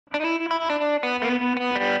Hello,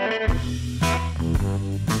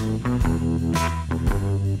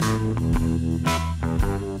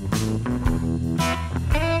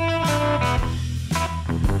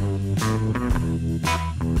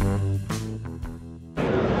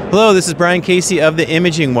 this is Brian Casey of the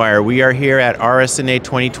Imaging Wire. We are here at RSNA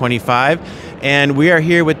 2025, and we are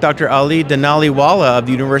here with Dr. Ali Dhanaliwala of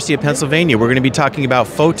the University of Pennsylvania. We're going to be talking about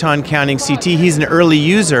photon-counting CT. He's an early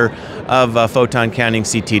user of photon-counting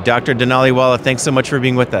CT. Dr. Dhanaliwala, thanks so much for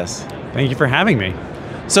being with us. Thank you for having me.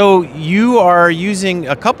 So you are using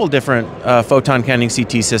a couple different photon-counting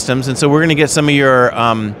CT systems, and so we're going to get some of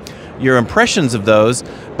your impressions of those.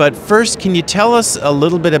 But first, can you tell us a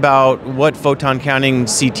little bit about what photon-counting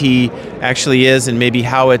CT actually is and maybe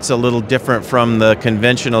how it's a little different from the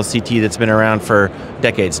conventional CT that's been around for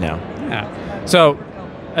decades now? Yeah. So,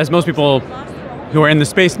 as most people who are in the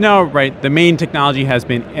space know, right, the main technology has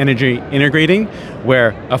been energy integrating,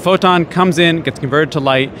 where a photon comes in, gets converted to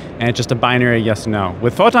light, and it's just a binary yes or no.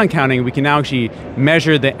 With photon counting, we can now actually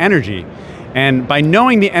measure the energy. And by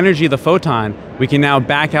knowing the energy of the photon, we can now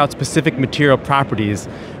back out specific material properties,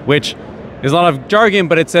 which is a lot of jargon,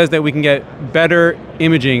 but it says that we can get better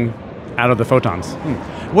imaging out of the photons.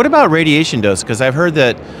 What about radiation dose? Because I've heard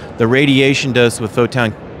that the radiation dose with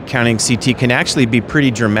photon counting CT can actually be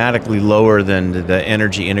pretty dramatically lower than the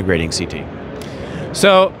energy integrating CT.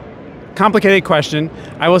 So, complicated question.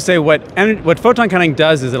 I will say what photon counting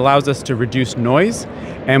does is it allows us to reduce noise.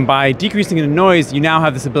 And by decreasing the noise, you now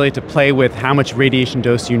have this ability to play with how much radiation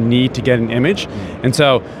dose you need to get an image. And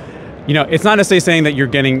so, it's not necessarily saying that you're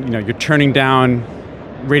getting, you're turning down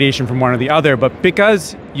radiation from one or the other, but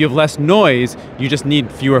because you have less noise, you just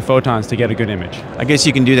need fewer photons to get a good image. I guess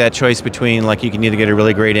you can do that choice between, like, you can either get a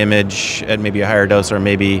really great image at maybe a higher dose or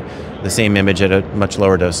maybe the same image at a much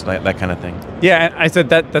lower dose, that kind of thing. Yeah, I said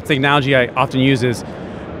that's the analogy I often use is,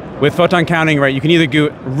 with photon counting, right, you can either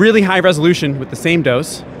do really high resolution with the same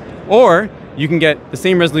dose, or you can get the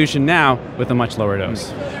same resolution now with a much lower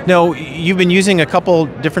dose. Now, you've been using a couple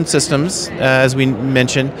different systems, as we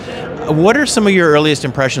mentioned. What are some of your earliest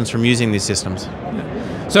impressions from using these systems?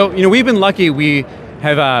 So, we've been lucky. We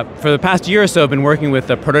have, for the past year or so, been working with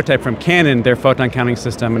a prototype from Canon, their photon counting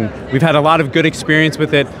system, and we've had a lot of good experience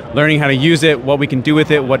with it, learning how to use it, what we can do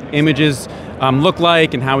with it, what images look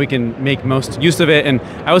like, and how we can make most use of it. And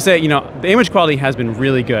I would say, the image quality has been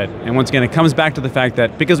really good. And once again, it comes back to the fact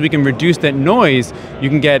that because we can reduce that noise, you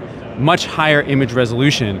can get much higher image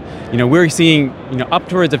resolution. We're seeing, up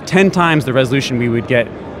towards of 10 times the resolution we would get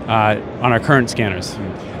on our current scanners.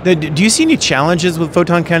 Do you see any challenges with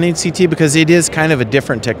photon counting CT? Because it is kind of a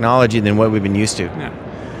different technology than what we've been used to.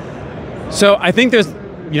 Yeah. So I think there's,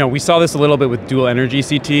 we saw this a little bit with dual energy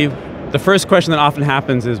CT. The first question that often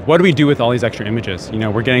happens is, what do we do with all these extra images?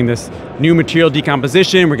 We're getting this new material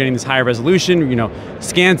decomposition, we're getting this higher resolution,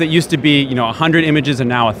 scans that used to be, 100 images are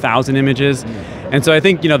now 1,000 images. And so I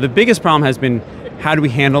think, the biggest problem has been, how do we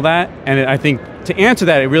handle that? And I think to answer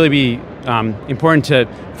that, it really be important to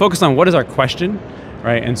focus on what is our question,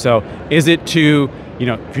 right? And so is it to,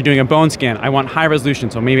 if you're doing a bone scan, I want high resolution,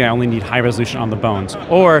 so maybe I only need high resolution on the bones.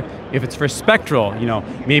 Or if it's for spectral,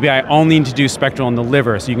 maybe I only need to do spectral on the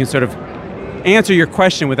liver, so you can sort of answer your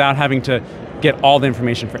question without having to get all the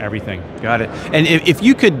information for everything. Got it. And if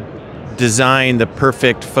you could design the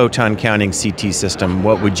perfect photon counting CT system,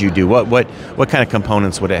 what would you do? What kind of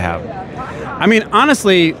components would it have? I mean,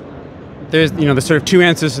 honestly, there's sort of two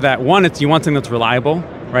answers to that. One, it's you want something that's reliable,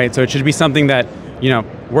 right? So it should be something that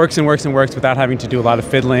works and works and works without having to do a lot of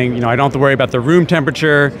fiddling. I don't have to worry about the room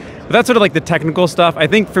temperature, but that's sort of like the technical stuff. I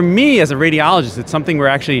think for me as a radiologist, it's something where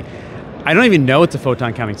actually, I don't even know it's a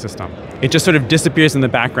photon counting system. It just sort of disappears in the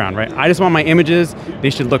background, right? I just want my images,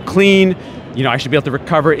 they should look clean. I should be able to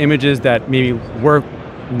recover images that maybe were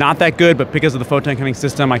not that good, but because of the photon counting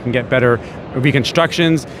system, I can get better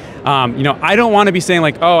reconstructions. I don't want to be saying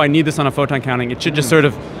like, oh, I need this on a photon counting. It should just sort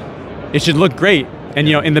of, it should look great. And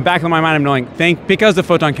in the back of my mind, I'm knowing, because of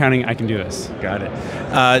photon counting, I can do this. Got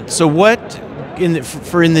it. So what, in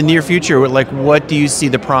the near future, what do you see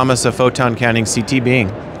the promise of photon counting CT being?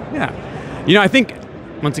 Yeah, I think,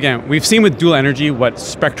 once again, we've seen with dual energy what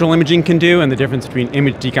spectral imaging can do and the difference between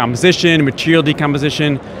image decomposition, material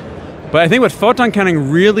decomposition. But I think with photon counting,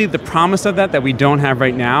 really the promise of that we don't have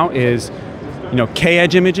right now is,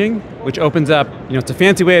 K-edge imaging, which opens up, it's a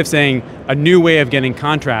fancy way of saying a new way of getting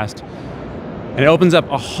contrast. And it opens up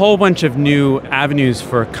a whole bunch of new avenues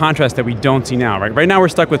for contrast that we don't see now, right? Right now we're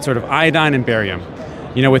stuck with sort of iodine and barium.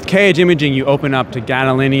 You know, with K-edge imaging, you open up to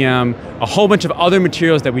gadolinium, a whole bunch of other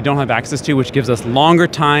materials that we don't have access to, which gives us longer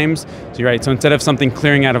times. So you're right. So instead of something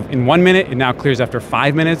clearing out in 1 minute, it now clears after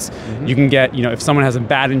 5 minutes. You can get, you know, if someone has a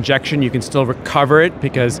bad injection, you can still recover it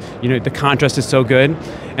because, you know, the contrast is so good.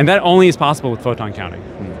 And that only is possible with photon counting.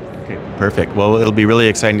 Okay, perfect. Well, it'll be really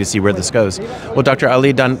exciting to see where this goes. Well, Dr.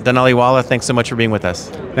 Ali Dhanaliwala, thanks so much for being with us.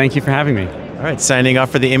 Thank you for having me. All right, signing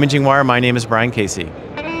off for the Imaging Wire, my name is Brian Casey.